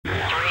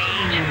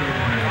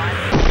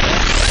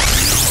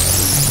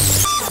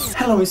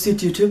Hello my sweet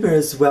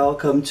YouTubers,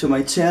 welcome to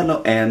my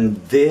channel, and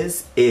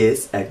this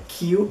is a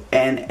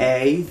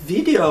Q&A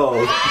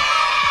video.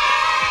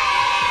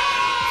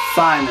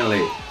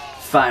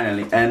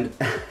 Finally, and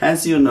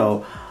as you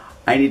know,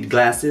 I need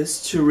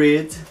glasses to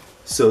read,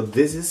 so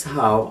this is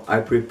how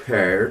I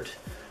prepared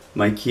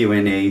my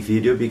Q&A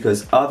video,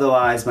 because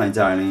otherwise, my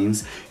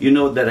darlings, you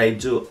know that I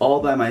do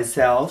all by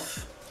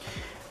myself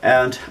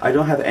and I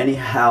don't have any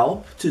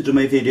help to do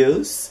my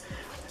videos.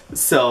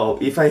 So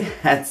if I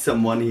had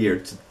someone here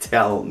to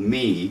tell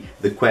me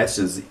the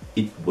questions,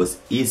 it was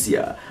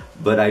easier,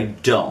 but I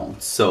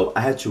don't. So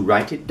I had to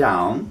write it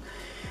down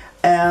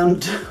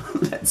and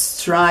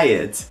let's try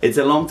it. It's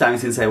a long time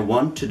since I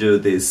want to do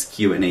this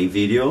Q&A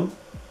video,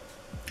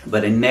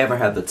 but I never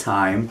had the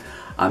time.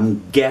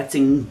 I'm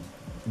getting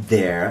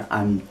there.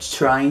 I'm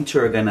trying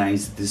to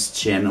organize this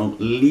channel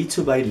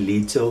little by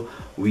little.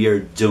 We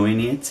are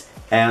doing it.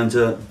 And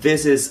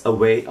this is a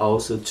way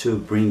also to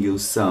bring you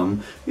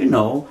some, you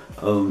know,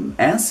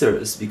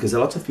 answers, because a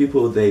lot of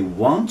people, they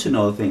want to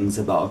know things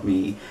about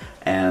me,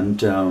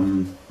 and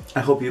I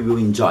hope you will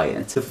enjoy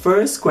it. The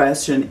first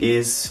question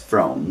is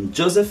from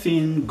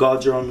Josephine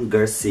Godron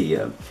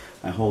Garcia.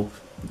 I hope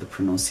the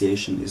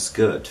pronunciation is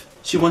good.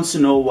 She wants to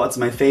know what's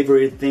my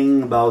favorite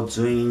thing about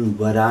doing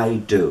what I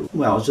do.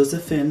 Well,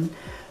 Josephine,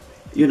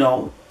 you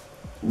know,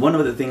 one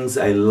of the things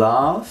I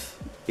love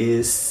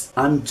is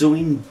I'm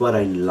doing what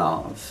I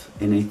love,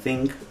 and I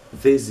think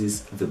this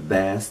is the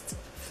best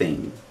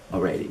thing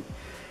already,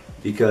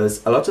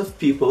 because a lot of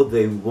people,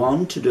 they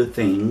want to do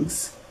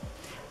things,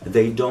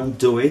 they don't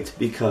do it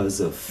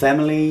because of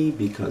family,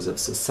 because of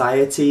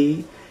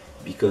society,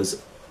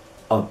 because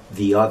of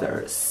the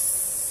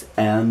others,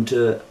 and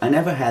I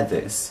never had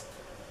this.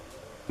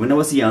 When I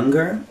was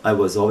younger, I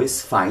was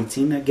always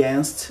fighting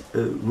against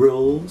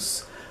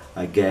rules,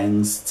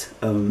 against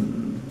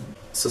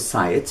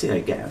society, I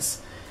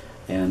guess.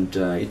 And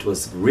it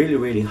was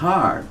really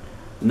hard.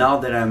 Now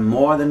that I'm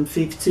more than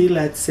 50,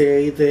 let's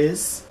say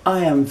this, I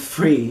am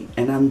free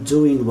and I'm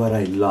doing what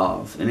I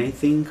love, and I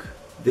think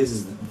this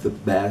is the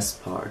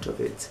best part of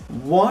it.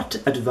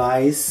 What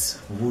advice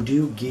would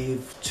you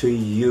give to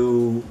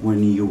you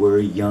when you were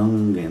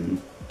young and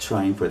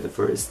trying for the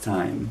first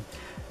time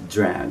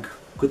drag?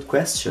 Good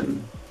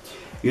question.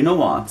 You know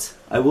what?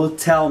 I will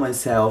tell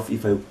myself,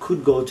 if I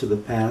could go to the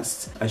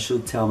past, I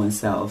should tell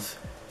myself,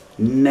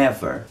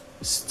 never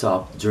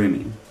stop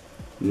dreaming.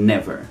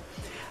 Never.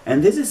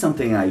 And this is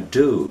something I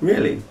do,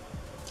 really.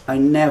 I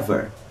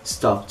never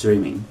stop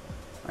dreaming.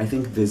 I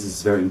think this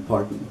is very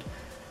important.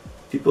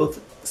 People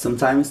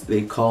sometimes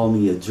they call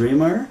me a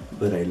dreamer,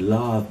 but I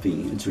love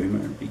being a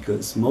dreamer,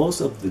 because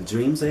most of the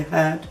dreams I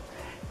had,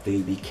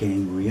 they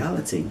became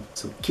reality.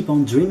 So keep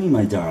on dreaming,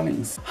 my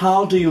darlings.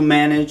 How do you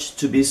manage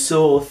to be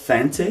so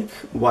authentic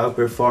while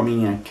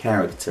performing a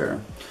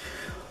character?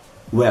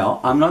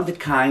 Well, I'm not the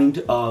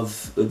kind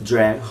of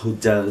drag who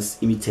does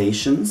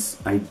imitations.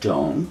 I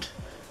don't.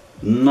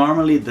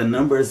 Normally the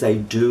numbers I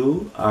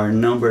do are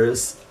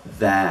numbers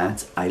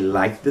that I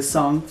like the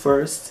song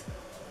first,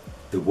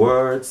 the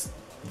words,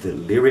 the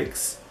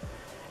lyrics,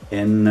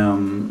 and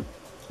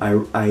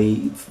I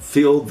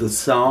feel the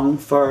song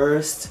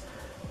first,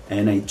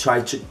 and I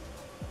try to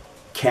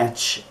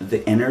catch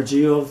the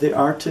energy of the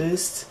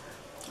artist.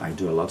 I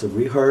do a lot of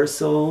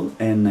rehearsal,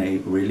 and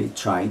I really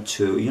try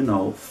to, you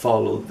know,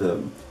 follow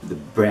the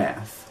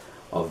breath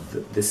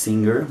of the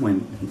singer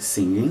when he's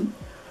singing,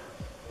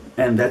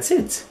 and that's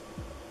it.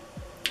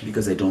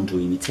 Because I don't do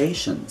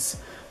imitations,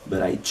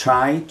 but I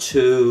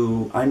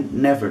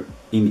never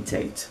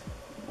imitate.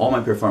 All my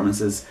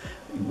performances,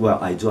 well,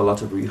 I do a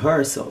lot of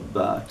rehearsal,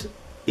 but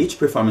each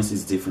performance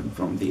is different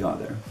from the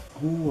other.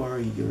 Who are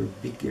your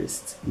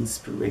biggest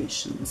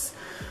inspirations?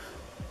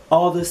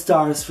 All the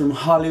stars from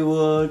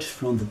Hollywood,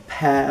 from the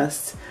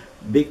past,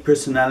 big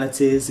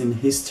personalities in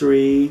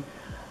history,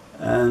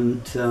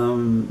 and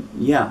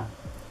yeah,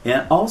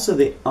 and also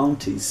the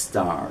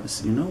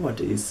anti-stars. You know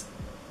what is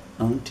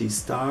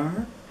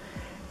anti-star?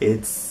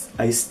 It's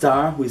a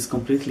star who is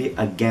completely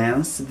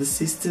against the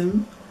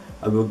system.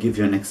 I will give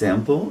you an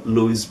example.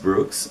 Louise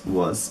Brooks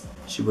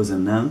she was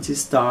an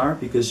anti-star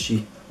because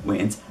she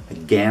went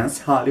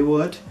against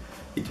Hollywood.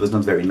 It was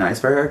not very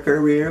nice for her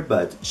career,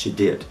 but she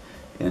did.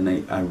 And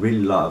I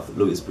really love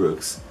Louise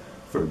Brooks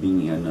for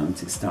being an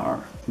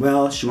anti-star.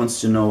 Well, she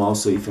wants to know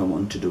also if I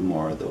want to do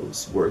more of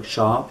those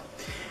workshops,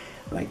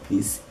 like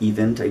this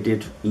event I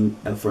did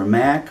for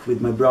Mac with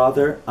my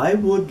brother. I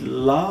would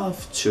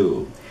love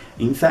to.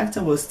 In fact,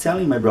 I was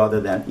telling my brother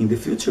that in the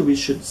future we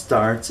should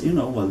start, you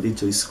know, a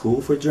little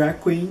school for drag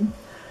queen,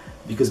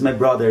 because my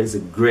brother is a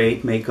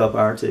great makeup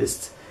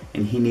artist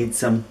and he needs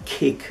some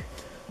kick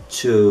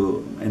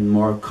and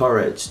more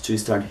courage to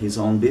start his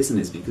own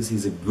business, because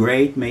he's a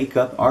great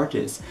makeup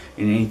artist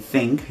and I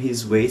think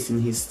he's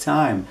wasting his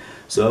time.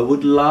 So I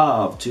would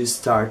love to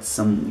start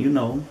some, you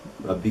know,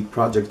 a big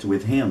project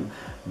with him,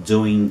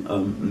 doing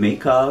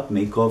makeup,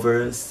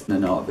 makeovers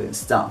and all this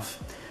stuff.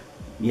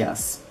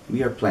 Yes,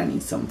 we are planning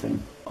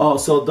something. Oh,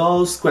 so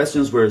those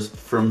questions were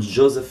from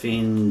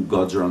Josephine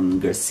Godron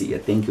Garcia.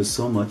 Thank you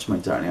so much, my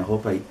darling. I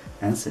hope I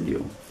answered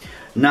you.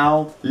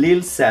 Now,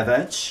 Lil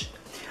Savage,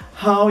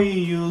 how you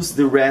use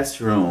the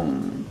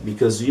restroom?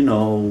 Because you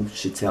know,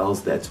 she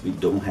tells that we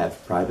don't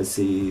have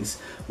privacies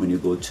when you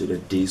go to the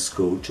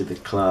disco, to the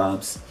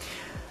clubs.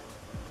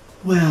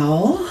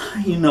 Well,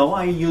 you know,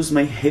 I use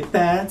my hip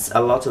pads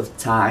a lot of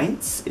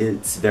times.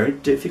 It's very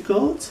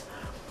difficult.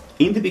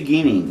 In the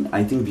beginning,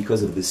 I think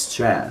because of the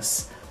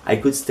stress, I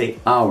could stay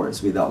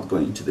hours without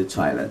going to the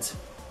toilet,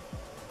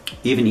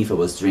 even if I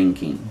was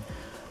drinking.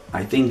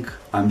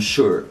 I'm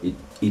sure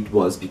it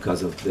was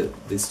because of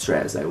the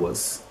stress I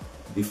was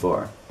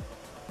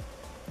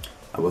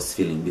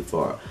feeling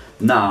before.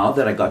 Now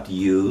that I got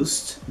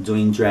used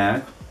doing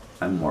drag,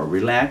 I'm more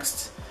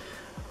relaxed.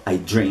 I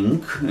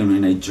drink, and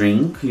when I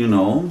drink, you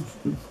know,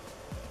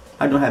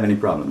 I don't have any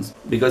problems.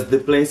 Because the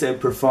place I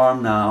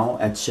perform now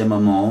at Chez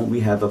Maman,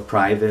 we have a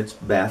private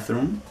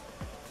bathroom.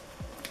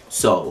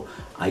 So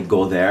I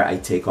go there, I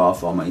take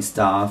off all my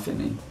stuff,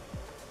 and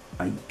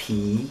I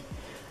pee,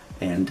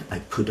 and I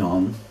put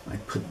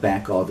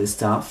back all this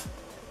stuff.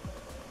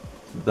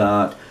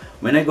 But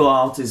when I go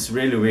out, it's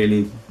really,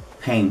 really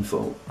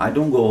painful. I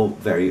don't go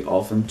very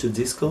often to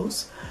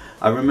discos.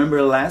 I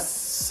remember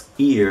last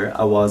year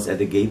I was at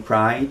the Gay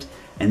Pride,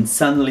 and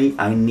suddenly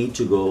I need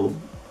to go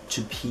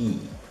to pee.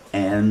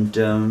 And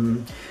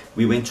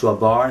we went to a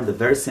bar in the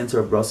very center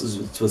of Brussels,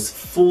 which was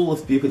full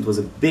of people. It was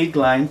a big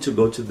line to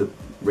go to the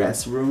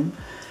restroom,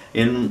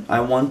 and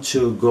I want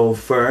to go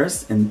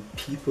first, and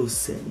people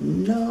said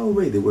no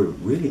way. They were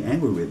really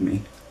angry with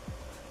me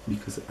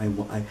because I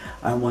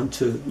want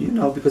to, you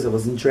know, because I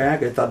was in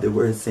drag. I thought they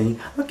were saying,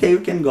 okay,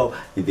 you can go,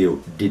 and they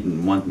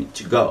didn't want me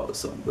to go.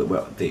 So,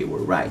 well, they were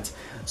right.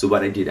 So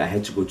what I did, I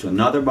had to go to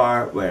another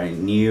bar where I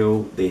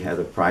knew they had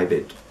a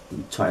private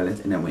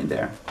toilet, and I went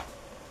there.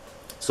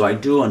 So I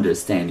do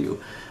understand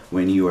you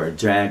when you are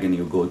drag and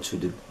you go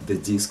to the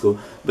disco.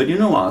 But you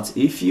know what?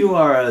 If you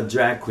are a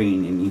drag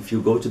queen and if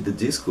you go to the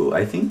disco,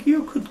 I think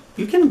you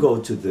can go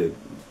to the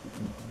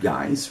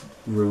guys'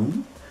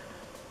 room.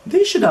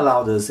 They should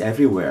allow us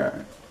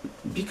everywhere.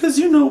 Because,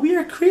 you know, we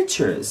are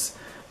creatures.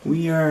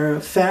 We are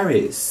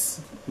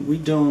fairies. We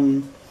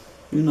don't,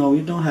 you know,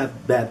 we don't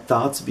have bad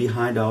thoughts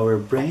behind our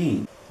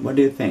brain. What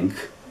do you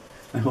think?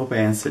 I hope I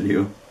answered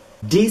you.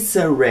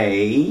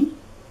 Disarray.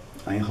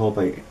 I hope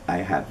I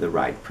have the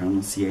right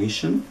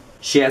pronunciation.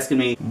 She asked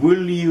me,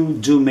 will you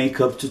do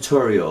makeup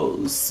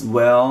tutorials?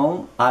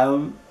 Well,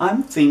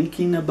 I'm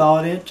thinking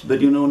about it,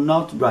 but you know,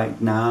 not right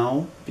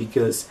now,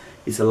 because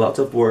it's a lot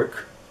of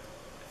work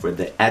for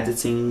the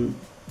editing,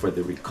 for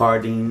the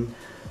recording.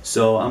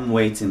 So I'm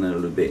waiting a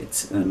little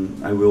bit,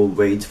 and I will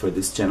wait for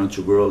this channel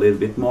to grow a little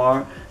bit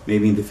more.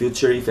 Maybe in the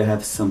future, if I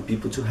have some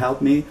people to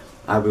help me,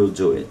 I will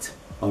do it.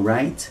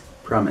 Alright?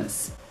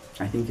 Promise.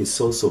 I think it's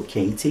so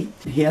Katie.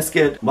 He asked,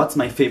 what's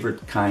my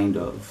favorite kind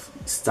of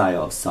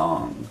style of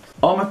song?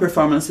 All my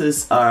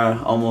performances are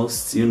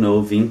almost, you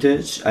know,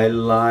 vintage. I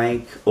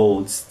like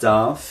old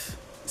stuff,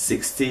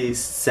 60s,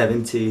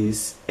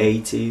 70s,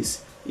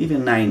 80s,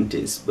 even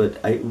 90s,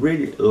 but I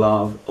really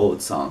love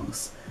old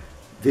songs.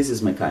 This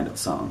is my kind of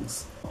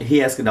songs.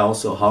 He asked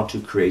also how to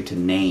create a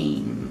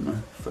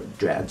name for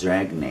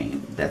drag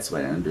name. That's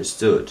what I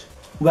understood.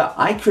 Well,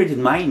 I created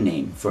my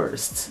name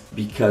first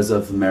because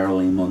of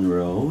Marilyn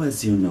Monroe.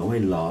 As you know, I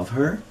love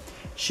her.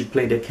 She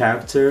played a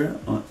character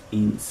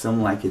in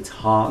Some Like It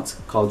Hot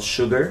called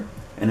Sugar,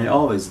 and I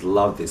always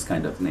loved this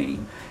kind of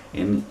name.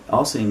 And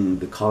also in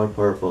the color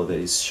purple, that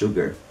is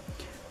Sugar.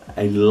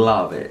 I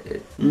love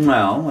it.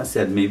 Well, I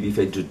said maybe if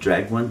I do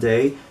drag one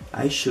day,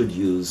 I should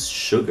use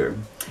Sugar.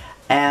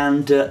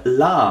 And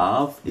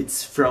Love,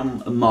 it's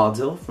from a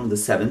model from the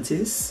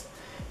 70s.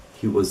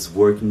 He was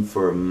working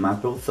for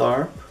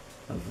Mapplethorpe,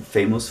 a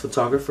famous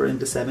photographer in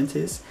the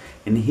 70s,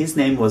 and his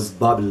name was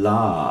Bob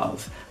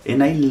Love,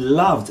 and I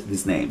loved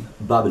this name,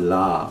 Bob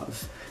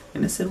Love.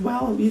 And I said,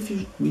 well, if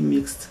we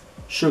mixed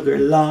Sugar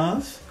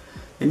Love,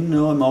 and you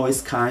know, I'm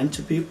always kind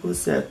to people, I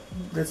said,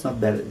 that's not a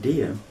bad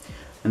idea.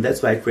 And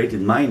that's why I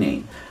created my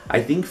name.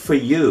 I think for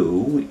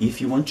you, if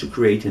you want to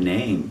create a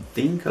name,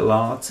 think a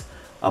lot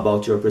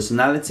about your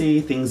personality,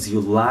 things you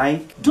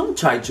like. Don't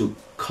try to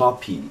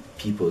copy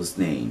people's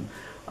name.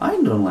 I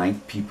don't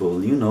like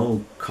people, you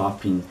know,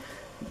 copying.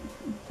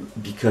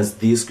 Because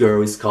this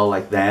girl is called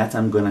like that,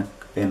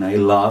 and I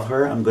love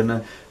her, I'm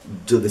gonna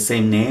do the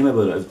same name, I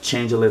will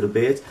change a little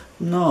bit.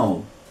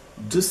 No,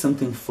 do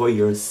something for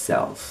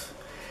yourself.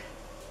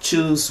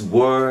 Choose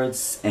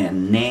words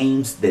and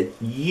names that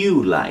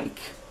you like,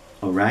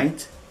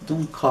 alright?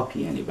 Don't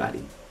copy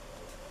anybody.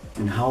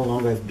 And how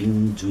long I've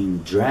been doing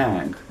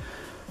drag?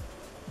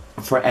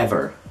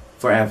 Forever.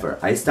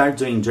 I started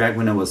doing drag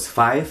when I was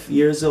 5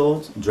 years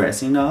old,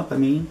 dressing up,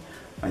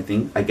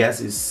 I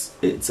guess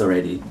it's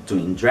already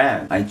doing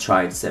drag. I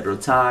tried several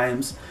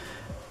times.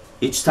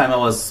 Each time I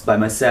was by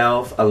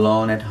myself,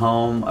 alone at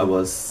home, I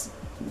was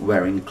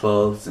wearing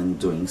clothes and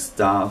doing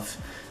stuff.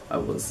 I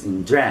was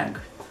in drag.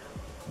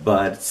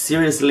 But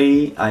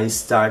seriously, I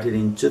started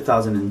in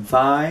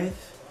 2005,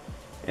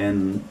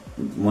 and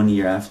 1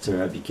 year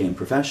after I became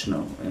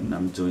professional, and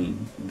I'm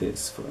doing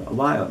this for a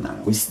while now.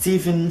 With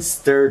Steven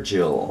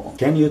Sturgill.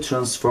 Can you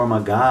transform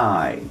a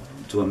guy,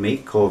 do a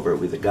makeover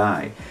with a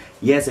guy?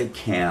 Yes, I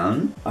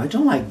can. I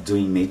don't like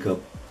doing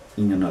makeup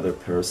in another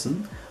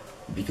person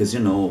because, you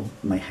know,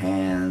 my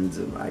hand,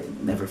 I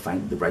never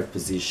find the right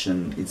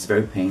position. It's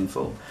very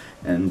painful,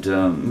 and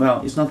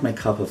well, it's not my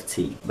cup of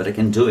tea, but I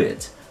can do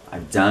it.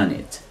 I've done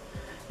it.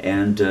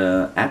 And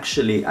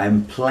actually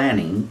I'm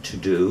planning to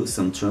do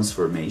some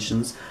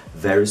transformations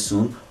very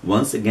soon,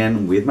 once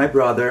again with my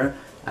brother.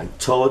 I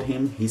told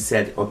him, he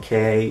said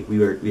okay,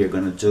 we are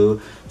gonna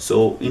do.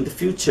 So in the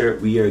future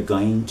we are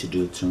going to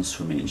do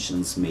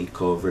transformations,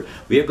 makeover.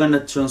 We are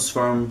gonna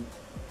transform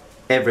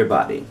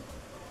everybody.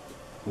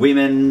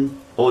 Women,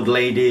 old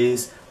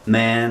ladies,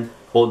 men,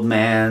 old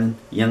man,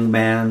 young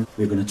man.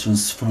 We're gonna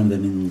transform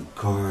them in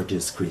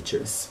gorgeous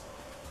creatures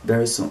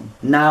very soon.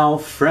 Now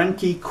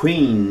Frankie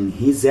Queen,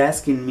 he's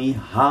asking me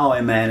how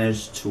I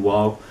managed to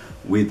walk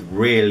with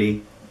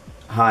really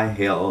high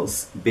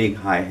heels, big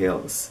high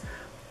heels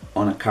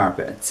on a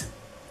carpet.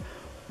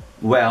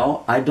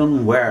 Well, I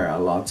don't wear a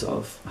lot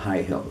of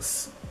high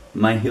heels.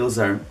 My heels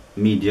are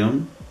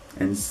medium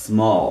and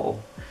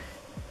small.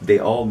 They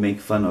all make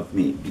fun of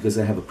me because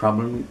I have a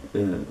problem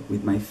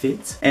with my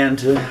feet, and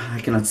I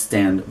cannot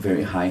stand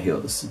very high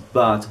heels.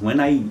 But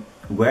when I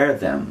wear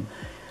them,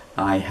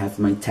 I have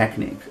my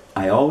technique.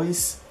 I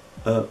always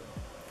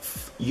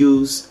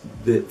use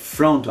the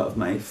front of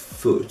my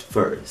foot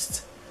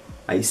first.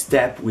 I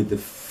step with the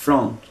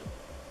front,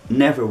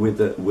 never with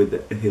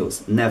the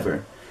heels,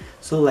 never.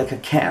 So like a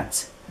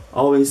cat,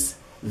 always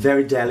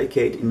very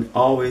delicate and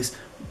always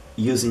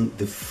using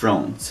the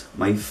front,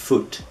 my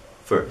foot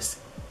first.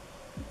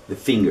 The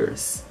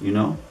fingers, you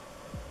know?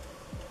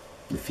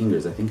 The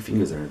fingers, I think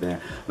fingers are there.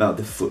 Well,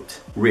 the foot,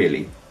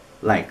 really,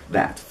 like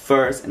that,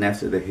 first and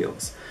after the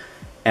heels.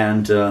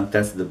 And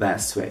that's the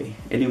best way.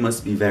 And you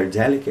must be very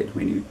delicate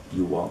when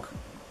you walk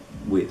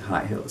with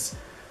high heels.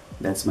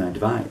 That's my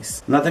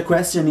advice. Another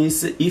question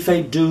is, if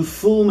I do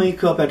full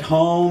makeup at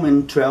home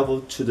and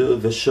travel to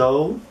the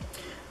show.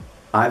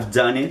 I've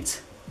done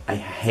it. I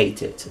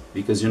hate it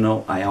because, you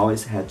know, I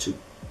always had to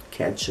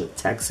catch a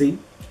taxi.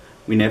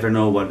 We never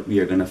know what we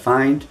are gonna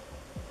find.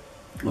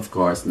 Of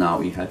course, now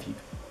we have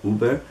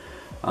Uber.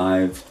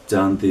 I've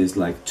done this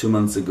like 2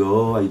 months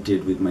ago. I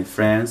did with my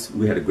friends.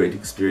 We had a great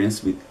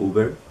experience with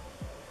Uber.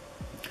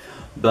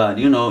 But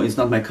you know, it's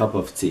not my cup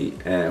of tea.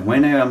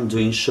 When I am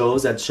doing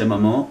shows at Chez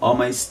Maman, all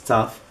my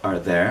stuff are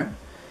there.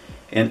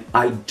 And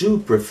I do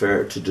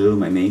prefer to do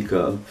my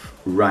makeup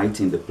right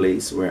in the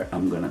place where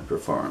I'm gonna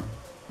perform.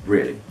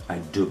 Really, I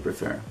do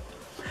prefer.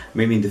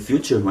 Maybe in the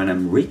future when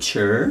I'm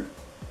richer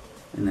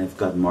and I've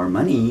got more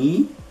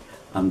money,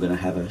 I'm gonna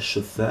have a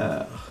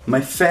chauffeur.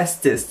 My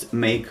fastest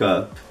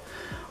makeup.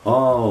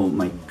 Oh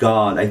my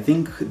god, I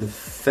think the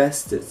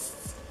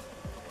fastest.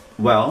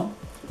 Well,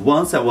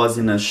 once I was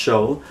in a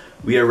show,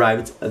 we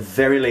arrived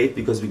very late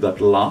because we got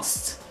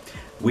lost.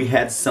 We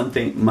had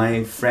something,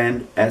 my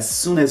friend, as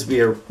soon as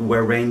we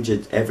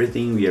arranged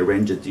everything, we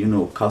arranged, you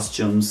know,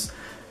 costumes,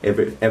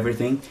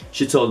 everything,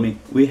 she told me,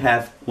 we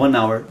have 1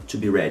 hour to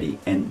be ready.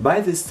 And by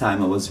this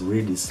time I was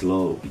really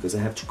slow because I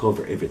have to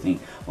cover everything.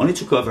 Only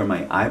to cover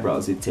my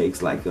eyebrows, it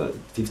takes like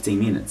 15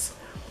 minutes.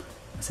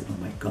 I said,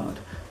 oh my god.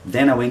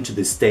 Then I went to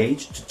the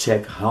stage to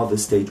check how the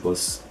stage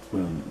was,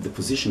 the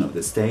position of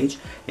the stage,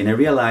 and I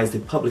realized the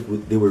public,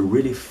 they were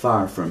really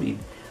far from me.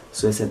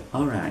 So I said,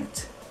 all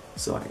right.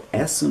 So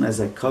as soon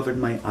as I covered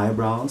my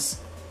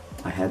eyebrows,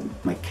 I had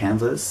my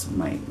canvas,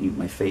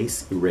 my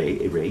face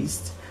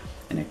erased,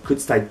 and I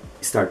could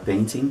start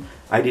painting.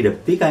 I did a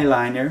big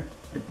eyeliner,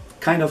 a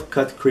kind of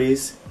cut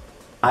crease,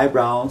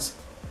 eyebrows,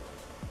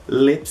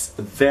 lips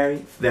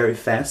very, very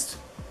fast,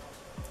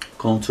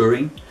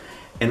 contouring,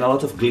 and a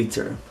lot of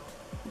glitter.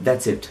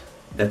 That's it.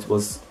 That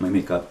was my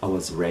makeup. I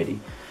was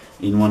ready.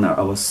 In 1 hour,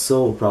 I was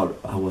so proud.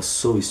 I was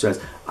so stressed.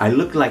 I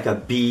looked like a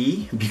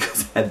bee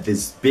because I had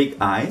these big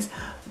eyes,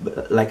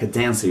 like a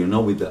dancer, you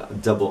know, with a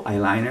double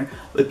eyeliner.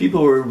 But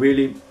people were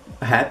really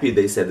happy.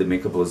 They said the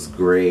makeup was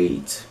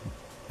great.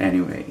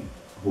 Anyway,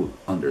 who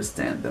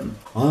understand them?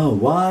 Oh,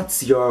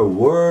 what's your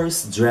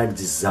worst drag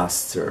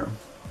disaster?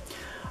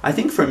 I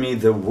think for me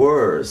the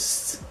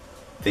worst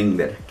thing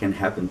that can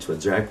happen to a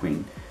drag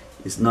queen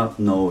is not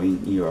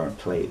knowing your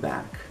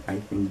playback. I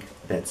think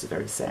that's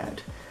very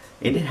sad.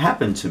 And it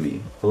happened to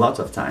me a lot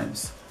of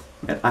times.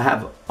 And I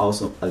have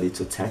also a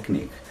little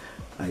technique.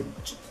 I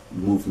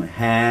move my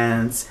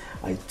hands,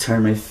 I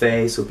turn my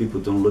face so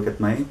people don't look at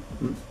my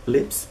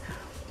lips.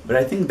 But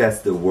I think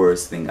that's the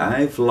worst thing.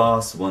 I've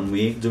lost 1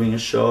 week doing a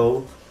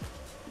show,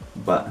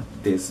 but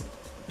this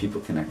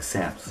people can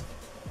accept,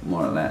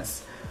 more or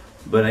less.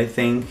 But I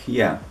think,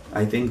 yeah,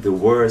 I think the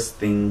worst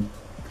thing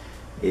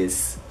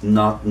is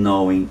not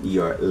knowing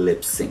your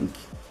lip sync.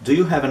 Do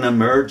you have an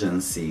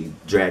emergency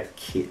drag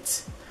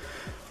kit?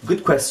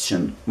 Good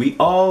question. We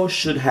all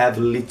should have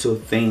little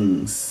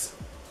things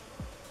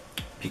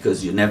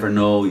because you never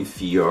know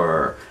if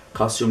your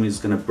costume is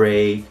gonna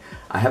break.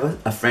 I have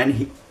a friend,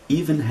 he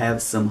even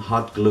have some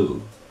hot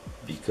glue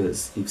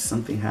because if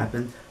something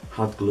happened,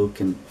 hot glue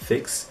can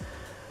fix.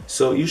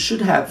 So you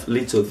should have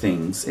little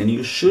things, and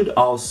you should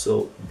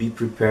also be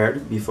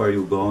prepared before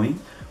you're going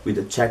with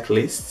a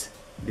checklist.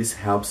 This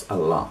helps a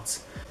lot.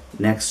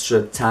 An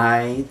extra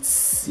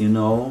tights, you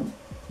know,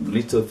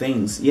 little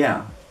things.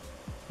 Yeah,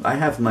 I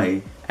have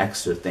my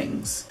extra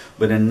things,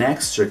 but an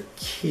extra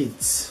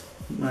kit,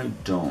 I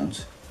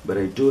don't. But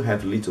I do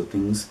have little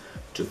things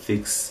to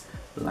fix,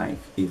 like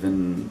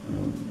even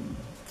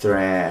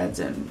threads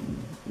and,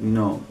 you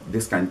know,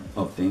 this kind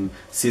of thing.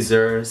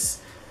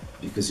 Scissors,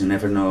 because you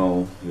never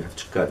know, you have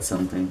to cut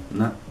something.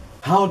 No.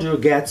 How do you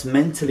get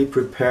mentally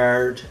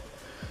prepared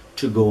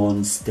to go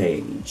on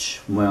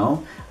stage?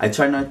 Well, I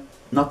try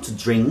not to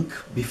drink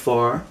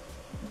before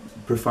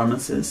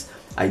performances.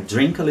 I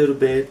drink a little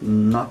bit,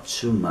 not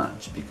too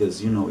much,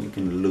 because, you know, you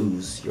can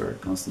lose your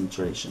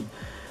concentration.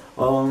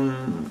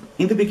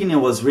 In the beginning I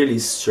was really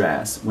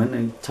stressed when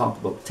I talk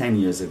about 10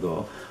 years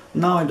ago.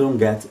 Now I don't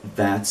get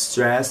that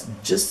stressed,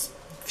 just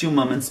a few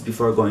moments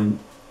before going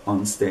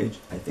on stage.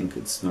 I think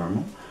it's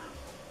normal.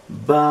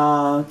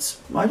 But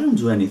I don't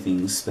do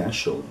anything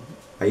special.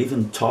 I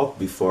even talk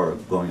before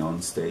going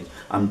on stage.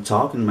 I'm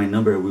talking, my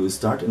number will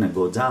start and I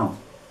go down.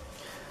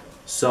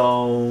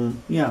 So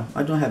yeah,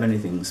 I don't have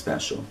anything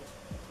special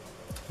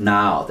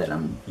now that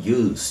I'm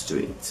used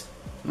to it.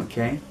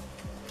 Okay?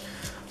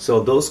 So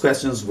those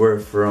questions were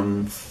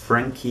from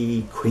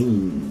Frankie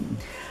Queen.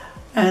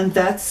 And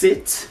that's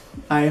it.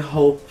 I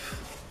hope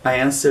I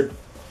answered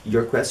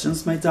your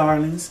questions, my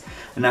darlings.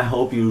 And I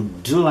hope you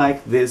do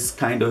like this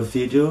kind of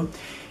video.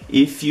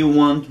 If you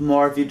want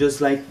more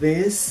videos like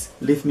this,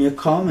 leave me a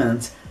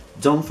comment.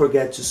 Don't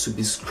forget to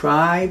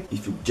subscribe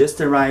if you just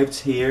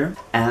arrived here,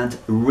 and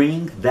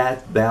ring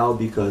that bell,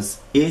 because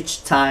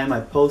each time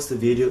I post a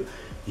video,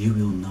 you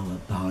will know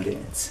about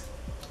it.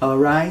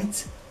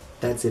 Alright?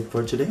 That's it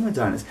for today, my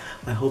darlings.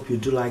 I hope you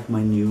do like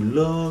my new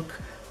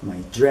look, my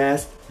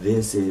dress.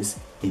 This is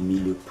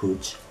Emilio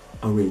Pucci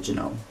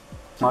original.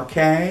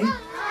 Okay?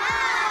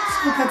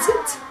 So that's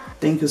it.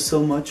 Thank you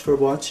so much for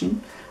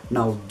watching.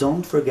 Now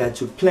don't forget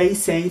to play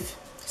safe,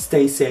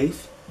 stay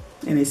safe,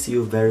 and I see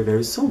you very,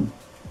 very soon.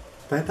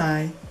 Bye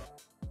bye.